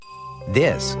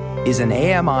This is an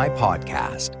AMI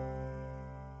podcast.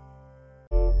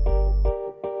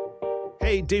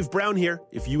 Hey, Dave Brown here.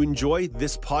 If you enjoy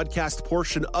this podcast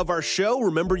portion of our show,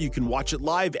 remember you can watch it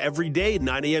live every day at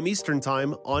 9 a.m. Eastern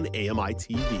Time on AMI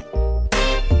TV.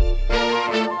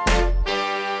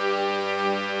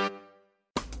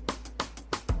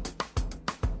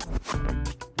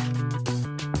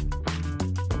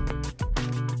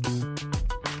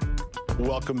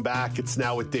 Welcome back. It's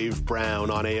Now with Dave Brown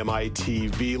on AMI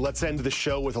TV. Let's end the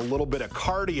show with a little bit of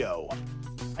cardio.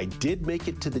 I did make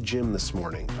it to the gym this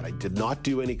morning, but I did not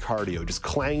do any cardio, just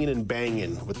clanging and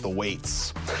banging with the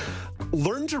weights.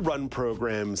 Learn to Run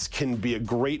programs can be a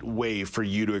great way for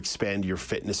you to expand your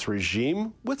fitness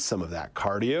regime with some of that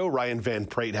cardio. Ryan Van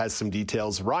Praet has some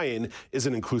details. Ryan is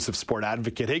an inclusive sport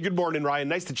advocate. Hey, good morning, Ryan.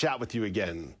 Nice to chat with you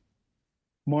again.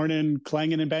 Morning,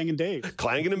 clanging and banging Dave.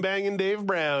 Clanging and banging Dave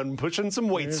Brown, pushing some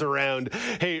weights around.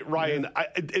 Hey, Ryan,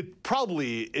 it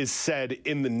probably is said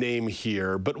in the name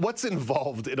here, but what's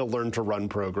involved in a Learn to Run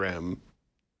program?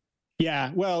 Yeah,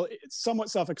 well, it's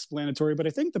somewhat self-explanatory, but I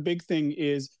think the big thing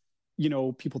is,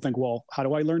 people think, well, how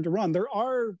do I learn to run? There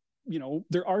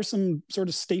are some sort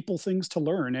of staple things to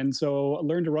learn. And so a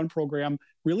Learn to Run program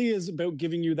really is about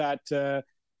giving you that,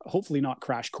 hopefully not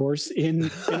crash course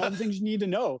in all the things you need to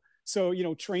know. So,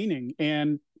 training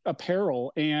and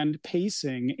apparel and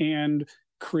pacing and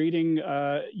creating,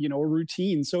 a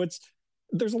routine. So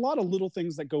there's a lot of little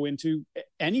things that go into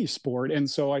any sport. And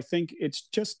so I think it's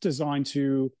just designed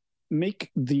to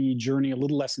make the journey a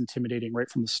little less intimidating right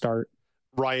from the start.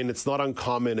 Ryan, it's not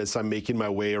uncommon as I'm making my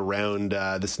way around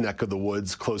this neck of the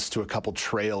woods close to a couple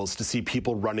trails to see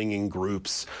people running in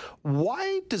groups.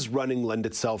 Why does running lend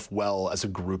itself well as a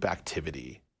group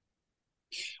activity?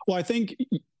 Well, I think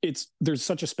there's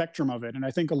such a spectrum of it. And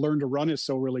I think a Learn to Run is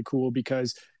so really cool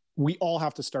because we all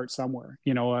have to start somewhere.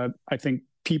 I think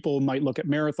people might look at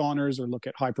marathoners or look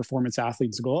at high performance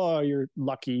athletes and go, oh, you're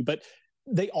lucky. But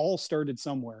they all started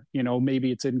somewhere.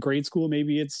 Maybe it's in grade school,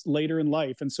 maybe it's later in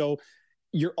life. And so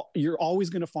you're always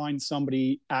going to find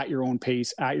somebody at your own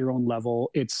pace, at your own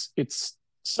level. It's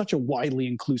such a widely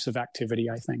inclusive activity,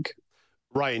 I think.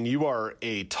 Ryan, you are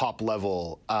a top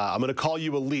level, I'm going to call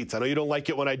you elite. I know you don't like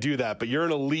it when I do that, but you're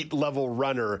an elite level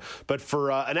runner. But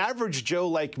for an average Joe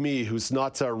like me, who's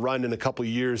not run in a couple of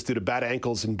years due to bad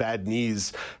ankles and bad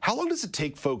knees, how long does it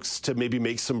take folks to maybe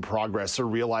make some progress or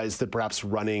realize that perhaps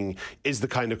running is the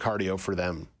kind of cardio for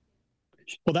them?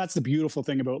 Well, that's the beautiful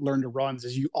thing about Learn to Runs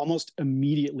is you almost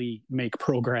immediately make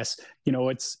progress.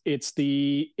 It's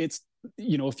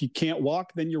if you can't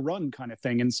walk, then you run kind of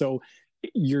thing. And so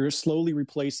you're slowly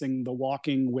replacing the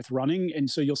walking with running. And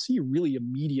so you'll see really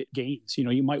immediate gains.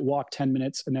 You might walk 10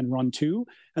 minutes and then run 2.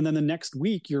 And then the next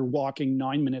week you're walking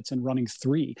 9 minutes and running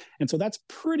 3. And so that's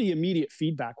pretty immediate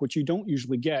feedback, which you don't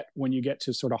usually get when you get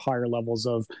to sort of higher levels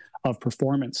of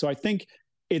performance. So I think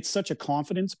it's such a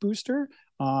confidence booster.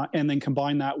 And then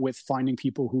combine that with finding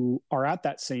people who are at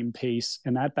that same pace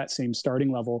and at that same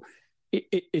starting level.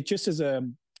 It just is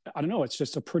it's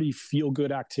just a pretty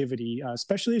feel-good activity,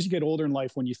 especially as you get older in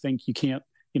life when you think you can't,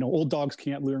 old dogs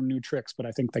can't learn new tricks, but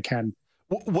I think they can.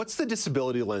 What's the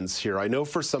disability lens here? I know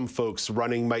for some folks,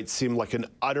 running might seem like an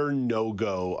utter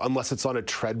no-go unless it's on a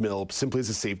treadmill, simply as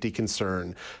a safety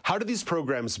concern. How do these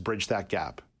programs bridge that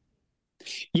gap?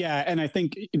 Yeah, and I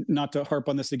think, not to harp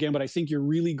on this again, but I think you're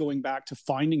really going back to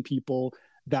finding people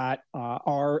that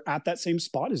are at that same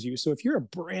spot as you. So if you're a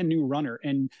brand new runner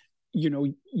and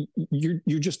you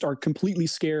just are completely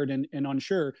scared and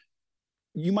unsure,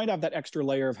 you might have that extra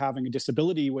layer of having a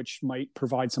disability, which might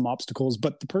provide some obstacles,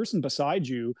 but the person beside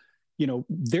you,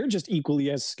 they're just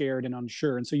equally as scared and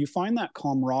unsure. And so you find that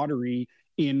camaraderie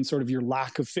in sort of your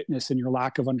lack of fitness and your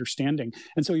lack of understanding.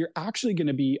 And so you're actually going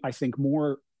to be, I think,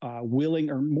 more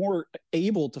willing or more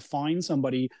able to find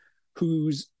somebody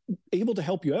who's able to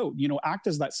help you out, act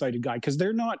as that sighted guy, because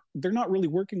they're not really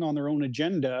working on their own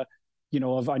agenda,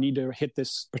 of I need to hit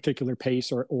this particular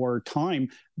pace or time.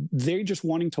 They're just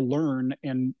wanting to learn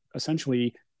and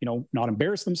essentially, not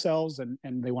embarrass themselves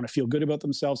and they want to feel good about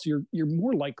themselves. So you're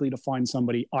more likely to find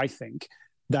somebody, I think,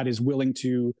 that is willing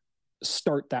to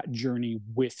start that journey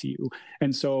with you.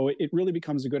 And so it really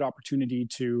becomes a good opportunity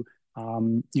to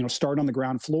start on the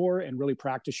ground floor and really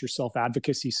practice your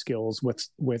self-advocacy skills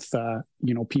with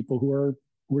people who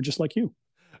are just like you.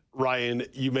 Ryan,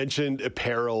 you mentioned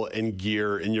apparel and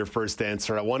gear in your first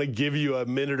answer. I want to give you a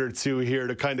minute or two here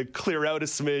to kind of clear out a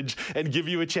smidge and give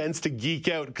you a chance to geek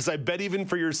out, because I bet even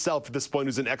for yourself at this point,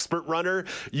 who's an expert runner,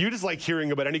 you just like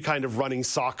hearing about any kind of running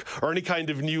sock or any kind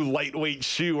of new lightweight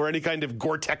shoe or any kind of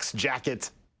Gore-Tex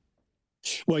jacket.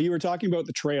 Well, you were talking about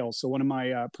the trail. So one of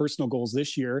my personal goals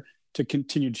this year to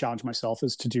continue to challenge myself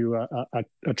is to do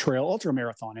a trail ultra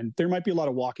marathon. And there might be a lot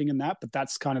of walking in that, but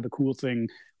that's kind of the cool thing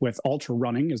with ultra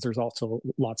running is there's also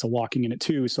lots of walking in it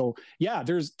too. So yeah,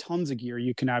 there's tons of gear.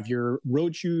 You can have your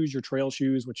road shoes, your trail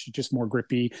shoes, which is just more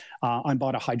grippy. I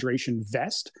bought a hydration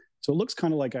vest. So it looks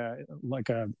kind of like one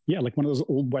of those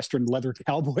old Western leather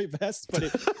cowboy vests, but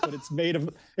it's made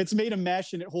of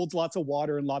mesh and it holds lots of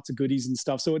water and lots of goodies and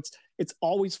stuff. So it's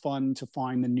always fun to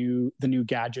find the new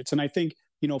gadgets. And I think,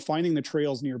 finding the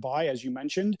trails nearby, as you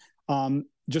mentioned,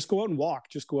 just go out and walk,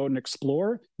 just go out and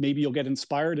explore. Maybe you'll get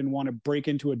inspired and want to break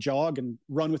into a jog and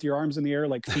run with your arms in the air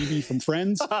like Phoebe from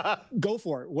Friends. Go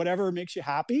for it, whatever makes you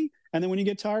happy. And then when you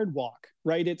get tired, walk,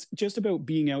 right? It's just about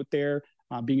being out there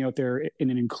in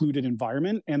an included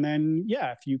environment. And then,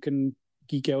 if you can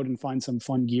geek out and find some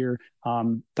fun gear,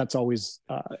 that's always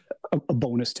a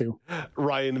bonus too.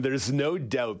 Ryan, there's no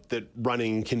doubt that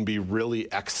running can be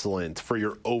really excellent for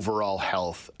your overall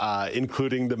health,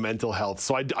 including the mental health.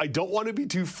 So I don't want to be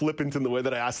too flippant in the way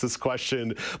that I ask this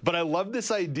question, but I love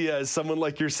this idea as someone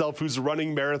like yourself who's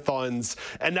running marathons.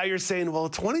 And now you're saying, well,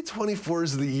 2024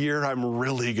 is the year I'm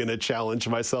really going to challenge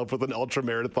myself with an ultra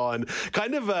marathon.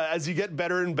 Kind of as you get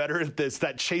better and better at this,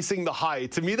 that chasing the high,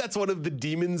 to me, that's one of the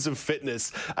demons of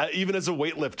fitness. Even as a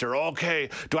weightlifter, okay,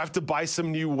 do I have to buy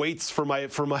some new weights for my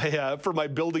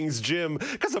building's gym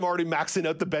because I'm already maxing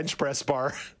out the bench press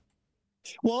bar?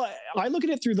 Well, I look at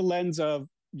it through the lens of,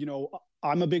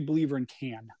 I'm a big believer in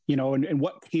and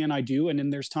what can I do? And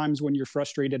then there's times when you're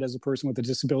frustrated as a person with a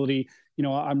disability.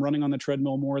 I'm running on the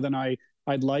treadmill more than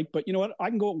I'd like, but you know what? I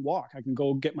can go and walk. I can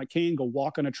go get my cane, go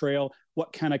walk on a trail.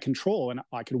 What can I control? And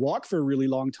I could walk for a really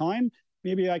long time.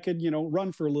 Maybe I could,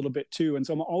 run for a little bit too. And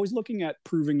so I'm always looking at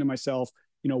proving to myself,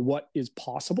 what is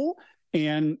possible.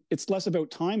 And it's less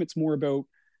about time. It's more about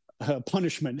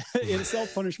punishment. It's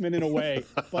self-punishment in a way.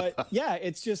 But yeah,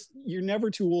 it's just, you're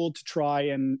never too old to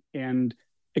try and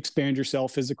expand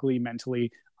yourself physically,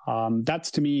 mentally. That's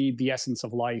to me the essence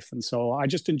of life. And so I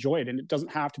just enjoy it. And it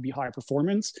doesn't have to be high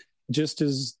performance. Just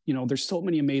as, there's so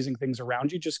many amazing things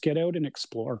around you. Just get out and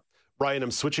explore. Ryan,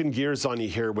 I'm switching gears on you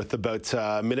here with about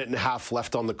a minute and a half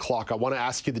left on the clock. I want to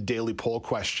ask you the daily poll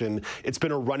question. It's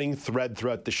been a running thread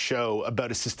throughout the show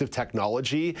about assistive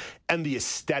technology and the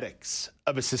aesthetics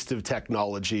of assistive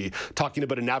technology, talking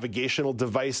about a navigational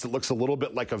device that looks a little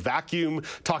bit like a vacuum,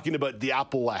 talking about the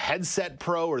Apple Headset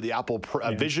Pro or the Apple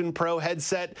Vision Pro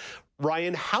headset.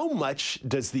 Ryan, how much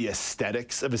does the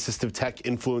aesthetics of assistive tech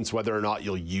influence whether or not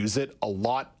you'll use it? A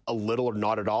lot, a little, or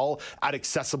not at all? At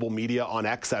Accessible Media on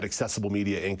X, at Accessible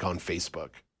Media Inc. on Facebook.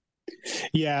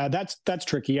 Yeah, that's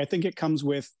tricky. I think it comes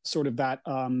with sort of that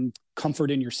comfort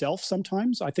in yourself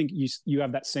sometimes. I think you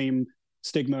have that same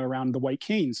stigma around the white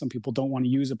cane. Some people don't want to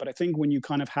use it, but I think when you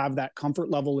kind of have that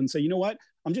comfort level and say, you know what,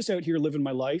 I'm just out here living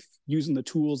my life, using the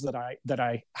tools that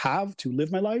I have to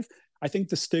live my life, I think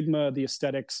the stigma, the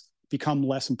aesthetics become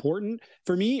less important.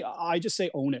 For me, I just say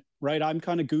own it, right? I'm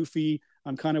kind of goofy,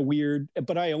 I'm kind of weird,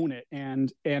 but I own it.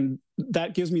 And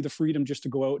that gives me the freedom just to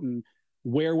go out and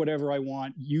wear whatever I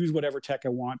want, use whatever tech I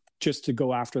want, just to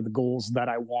go after the goals that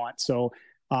I want. So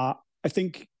I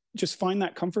think just find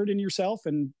that comfort in yourself.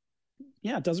 And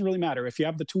yeah, it doesn't really matter. If you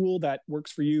have the tool that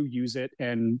works for you, use it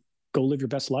and go live your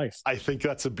best life. I think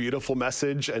that's a beautiful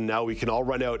message. And now we can all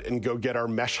run out and go get our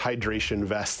mesh hydration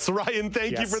vests. Ryan,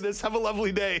 thank you for this. Have a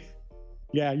lovely day.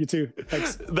 Yeah, you too.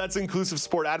 Thanks. That's inclusive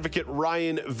sport advocate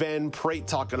Ryan Van Praet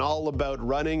talking all about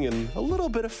running and a little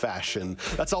bit of fashion.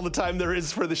 That's all the time there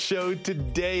is for the show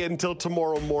today. Until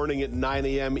tomorrow morning at 9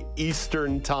 a.m.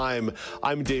 Eastern Time.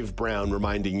 I'm Dave Brown,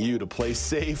 reminding you to play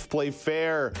safe, play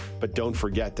fair, but don't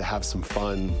forget to have some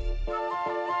fun.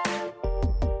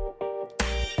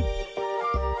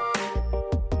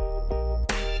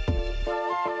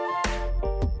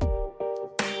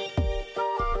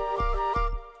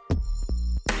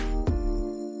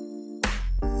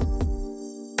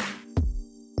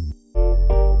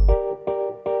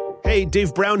 Hey,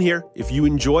 Dave Brown here. If you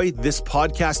enjoy this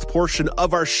podcast portion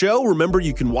of our show, remember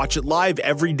you can watch it live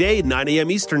every day at 9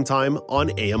 a.m. Eastern Time on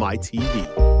AMI TV.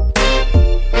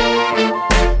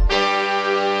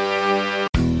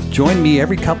 Join me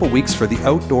every couple weeks for the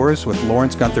Outdoors with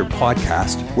Lawrence Gunther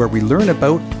podcast, where we learn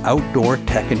about outdoor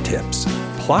tech and tips.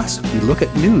 Plus, we look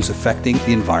at news affecting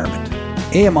the environment.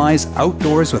 AMI's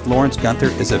Outdoors with Lawrence Gunther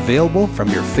is available from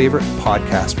your favorite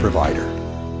podcast provider.